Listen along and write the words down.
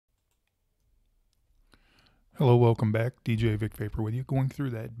Hello, welcome back. djvicvapor with you, going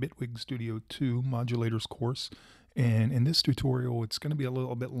through that Bitwig Studio 2 Modulators course. And in this tutorial, it's going to be a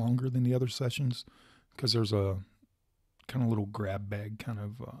little bit longer than the other sessions because there's a kind of little grab bag, kind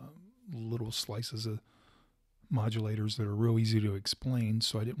of little slices of modulators that are real easy to explain.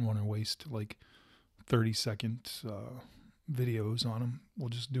 So I didn't want to waste like 30-second videos on them. We'll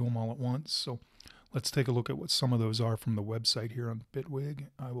just do them all at once. So let's take a look at what some of those are from the website here on Bitwig.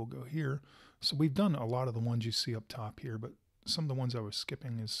 I will go here. So we've done a lot of the ones you see up top here, but some of the ones I was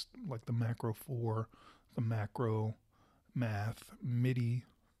skipping is like the Macro 4, the Macro, Math, Midi,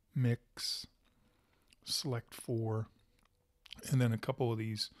 Mix, Select 4, and then a couple of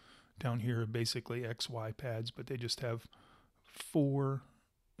these down here are basically XY pads, but they just have 4,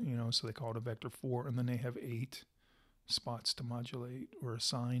 so they call it a vector 4, and then they have 8 spots to modulate or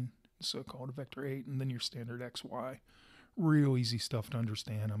assign, so called a vector 8, and then your standard XY. Real easy stuff to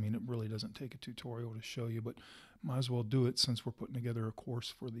understand. I mean, it really doesn't take a tutorial to show you, but might as well do it since we're putting together a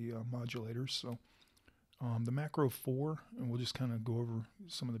course for the modulators. So the Macro 4, and we'll just kind of go over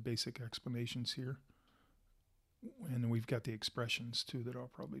some of the basic explanations here. And then we've got the expressions too that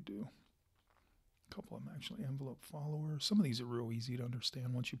I'll probably do. A couple of them actually, envelope follower. Some of these are real easy to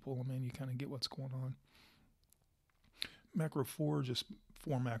understand. Once you pull them in, you kind of get what's going on. Macro 4, just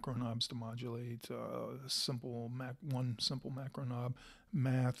 4 macro knobs to modulate. One simple macro knob.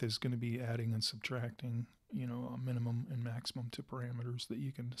 Math is going to be adding and subtracting, a minimum and maximum to parameters that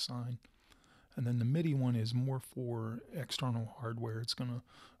you can assign. And then the MIDI one is more for external hardware. It's going to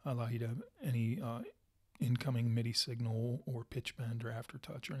allow you to have any incoming MIDI signal or pitch bend or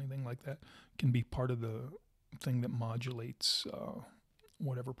aftertouch or anything like that. Can be part of the thing that modulates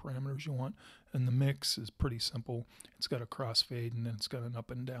whatever parameters you want. And the mix is pretty simple. It's got a crossfade and then it's got an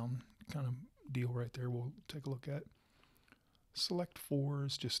up and down kind of deal right there we'll take a look at. Select 4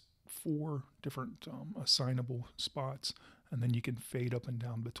 is just 4 different assignable spots, and then you can fade up and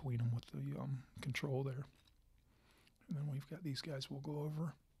down between them with the control there. And then we've got these guys we'll go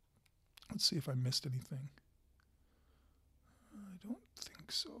over. Let's see if I missed anything. I don't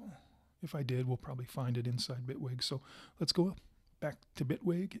think so. If I did, we'll probably find it inside Bitwig. So let's go back to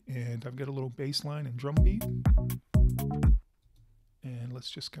Bitwig, and I've got a little bass line and drum beat. And let's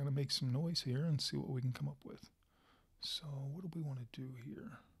just kind of make some noise here and see what we can come up with. So what do we want to do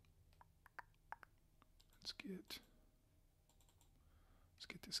here? Let's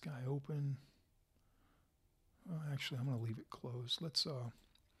get this guy open. Actually, I'm going to leave it closed. Let's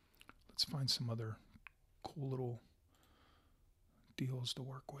find some other cool little deals to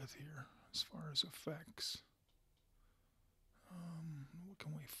work with here as far as effects. What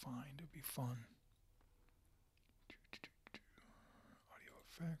can we find? It'd be fun. Audio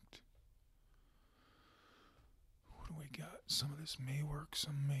effect. What do we got? Some of this may work,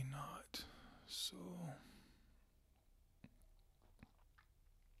 some may not. So,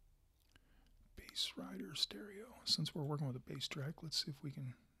 bass rider stereo. Since we're working with a bass track, let's see if we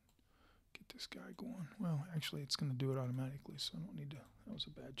can get this guy going. Well, actually, it's going to do it automatically, so I don't need to. That was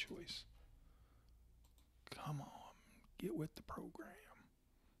a bad choice. Come on. Get with the program.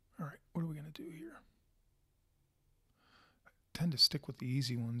 All right, what are we going to do here? I tend to stick with the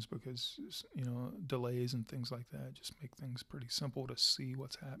easy ones because, delays and things like that just make things pretty simple to see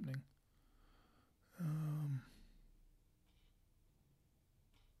what's happening. I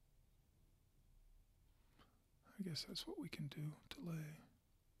guess that's what we can do, delay.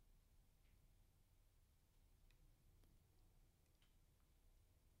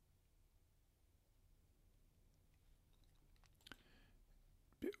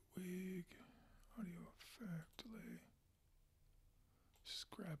 Bitwig, audio effect, delay. Just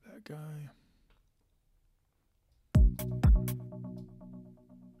grab that guy.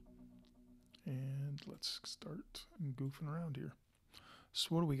 And let's start goofing around here.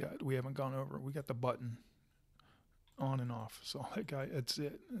 So what do we got? We haven't gone over. We got the button on and off. So that guy, that's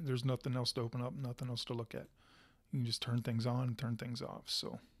it. There's nothing else to open up, nothing else to look at. You can just turn things on and turn things off.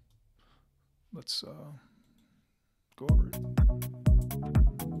 So let's go over it.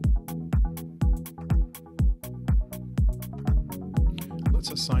 Let's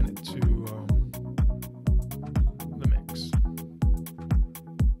assign it to the mix.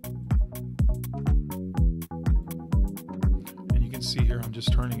 And you can see here I'm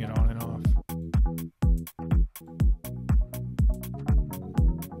just turning it on and off.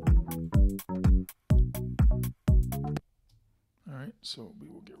 Alright, so we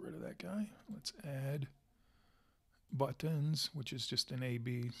will get rid of that guy. Let's add buttons, which is just an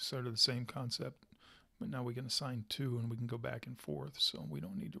A-B, sort of the same concept. But now we can assign 2 and we can go back and forth, so we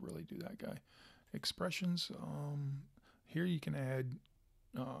don't need to really do that guy. Expressions, here you can add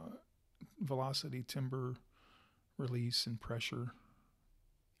velocity, timbre, release, and pressure.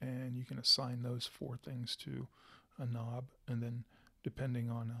 And you can assign those 4 things to a knob, and then depending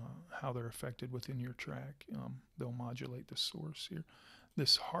on how they're affected within your track, they'll modulate the source here.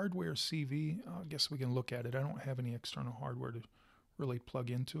 This hardware CV, I guess we can look at it. I don't have any external hardware to really plug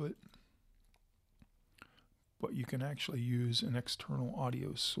into it, but you can actually use an external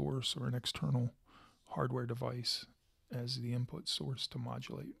audio source or an external hardware device as the input source to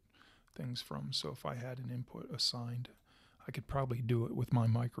modulate things from. So if I had an input assigned, I could probably do it with my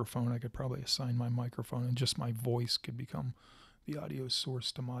microphone. I could probably assign my microphone, and just my voice could become the audio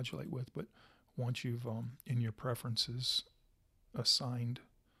source to modulate with. But once you've, in your preferences, assigned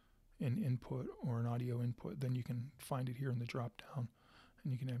an input or an audio input, then you can find it here in the drop down,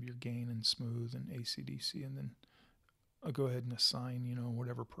 and you can have your gain and smooth and AC/DC, and then I'll go ahead and assign, you know,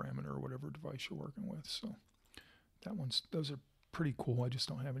 whatever parameter or whatever device you're working with. So those are pretty cool. I just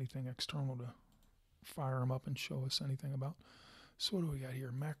don't have anything external to fire them up and show us anything about. So what do we got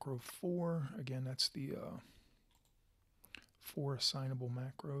here? Macro 4. Again, that's the 4 assignable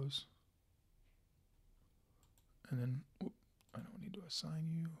macros. And then, I don't need to assign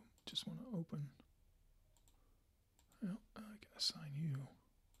you. Just want to open. Well, I can assign you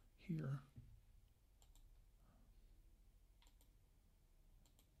here.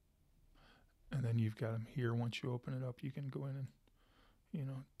 And then you've got them here. Once you open it up, you can go in and, you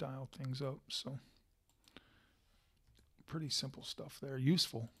know, dial things up. So pretty simple stuff there.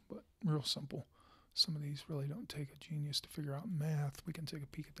 Useful, but real simple. Some of these really don't take a genius to figure out. Math, we can take a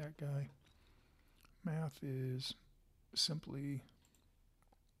peek at that guy. Math is simply,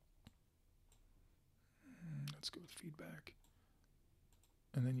 let's go with feedback.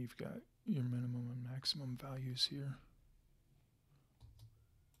 And then you've got your minimum and maximum values here.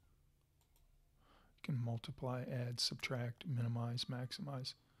 You can multiply, add, subtract, minimize,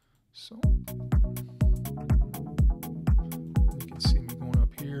 maximize. So you can see me going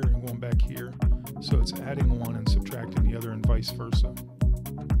up here and going back here. So it's adding one and subtracting the other and vice versa.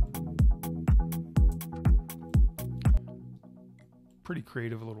 Pretty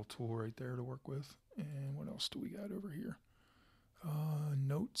creative little tool right there to work with. And what else do we got over here?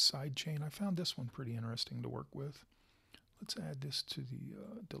 Note Sidechain. I found this one pretty interesting to work with. Let's add this to the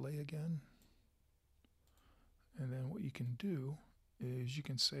delay again. And then what you can do is you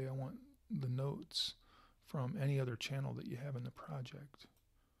can say, I want the notes from any other channel that you have in the project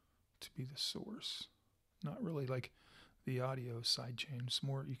to be the source. Not really like the audio sidechain. It's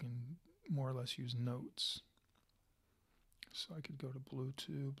more, you can more or less use notes. So I could go to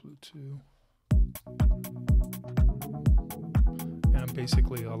Bluetooth. And I'm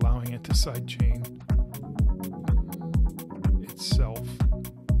basically allowing it to sidechain itself,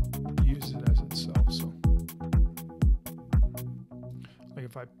 use it as itself. So like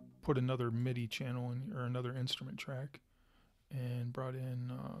if I put another MIDI channel in, or another instrument track and brought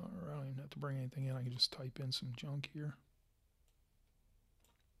in, or I don't even have to bring anything in, I can just type in some junk here.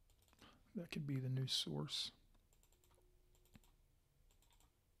 That could be the new source.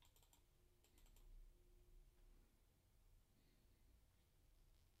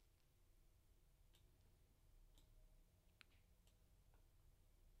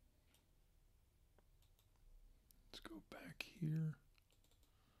 Let's go back here.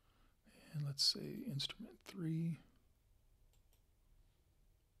 And let's say instrument 3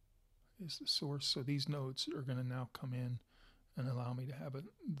 is the source. So these notes are going to now come in and allow me to have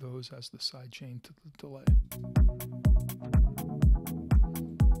those as the sidechain to the delay.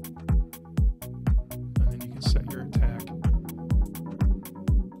 And then you can set your attack.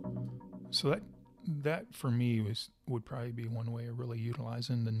 So that for me would probably be one way of really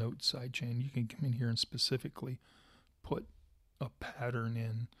utilizing the note sidechain. You can come in here and specifically put a pattern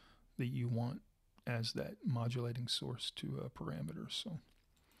in that you want as that modulating source to a parameter. So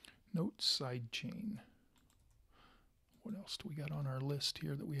note sidechain. What else do we got on our list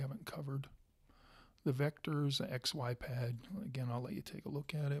here that we haven't covered? The vectors, the XY pad. Again, I'll let you take a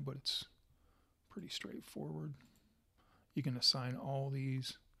look at it, but it's pretty straightforward. You can assign all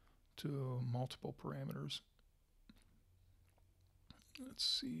these to multiple parameters. Let's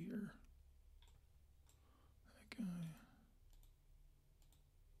see here. That guy.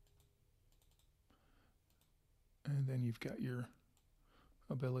 And then you've got your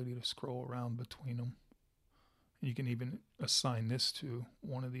ability to scroll around between them. And you can even assign this to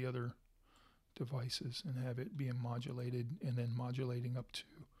one of the other devices and have it being modulated, and then modulating up to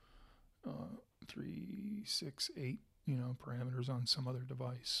 3, 6, 8, parameters on some other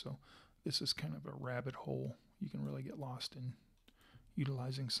device. So this is kind of a rabbit hole. You can really get lost in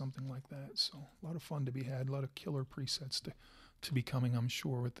utilizing something like that. So a lot of fun to be had, a lot of killer presets to be coming, I'm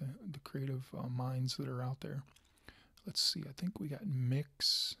sure, with the creative minds that are out there. let's see, I think we got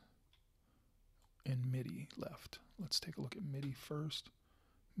mix and MIDI left. Let's take a look at MIDI first.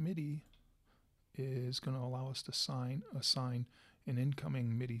 MIDI is going to allow us to assign an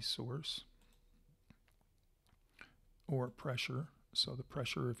incoming MIDI source or pressure. So the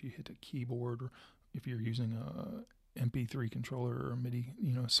pressure, if you hit a keyboard, or if you're using a MP3 controller or a MIDI,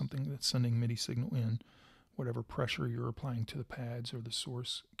 something that's sending MIDI signal in, whatever pressure you're applying to the pads or the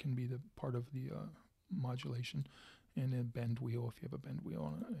source can be the part of the modulation. And a bend wheel, if you have a bend wheel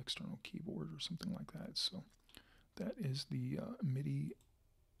on an external keyboard or something like that. So that is the MIDI,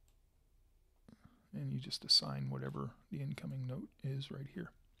 and you just assign whatever the incoming note is right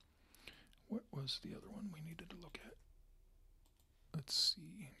here. What was the other one we needed to look at? Let's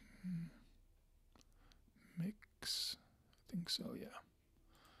see. Mix, I think so, yeah.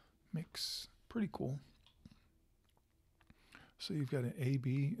 Mix, pretty cool. So you've got an A,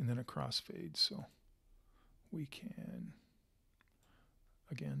 B, and then a crossfade. So we can,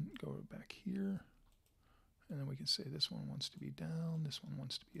 again, go back here, and then we can say this one wants to be down, this one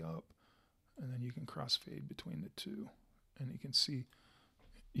wants to be up, and then you can crossfade between the two. And you can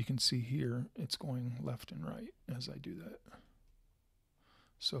see here it's going left and right as I do that.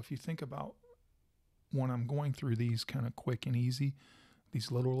 So if you think about when I'm going through these kind of quick and easy,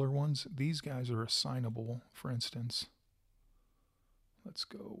 these littler ones, these guys are assignable. For instance, let's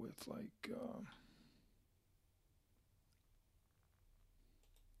go with like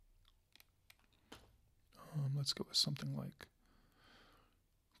let's go with something like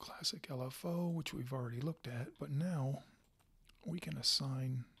classic LFO, which we've already looked at, but now we can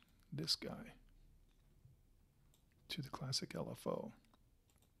assign this guy to the classic LFO.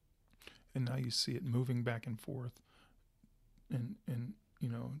 And now you see it moving back and forth, and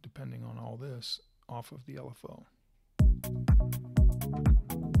depending on all this, off of the LFO.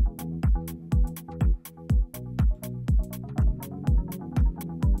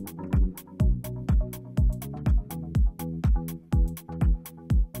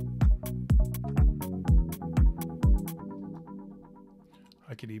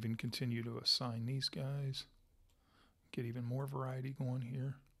 I could even continue to assign these guys, get even more variety going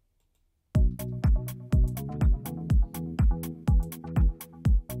here.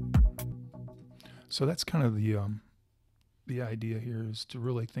 So that's kind of the idea here, is to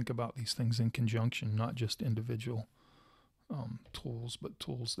really think about these things in conjunction, not just individual tools, but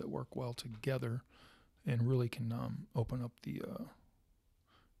tools that work well together and really can open up the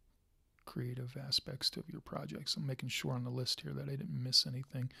creative aspects of your projects. I'm making sure on the list here that I didn't miss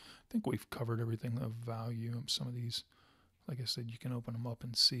anything. I think we've covered everything of value. Some of these, like I said, you can open them up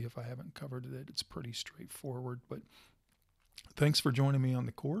and see if I haven't covered it. It's pretty straightforward. But thanks for joining me on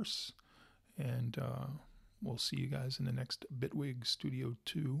the course, and we'll see you guys in the next Bitwig Studio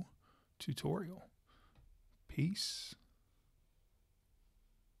 2 tutorial. Peace.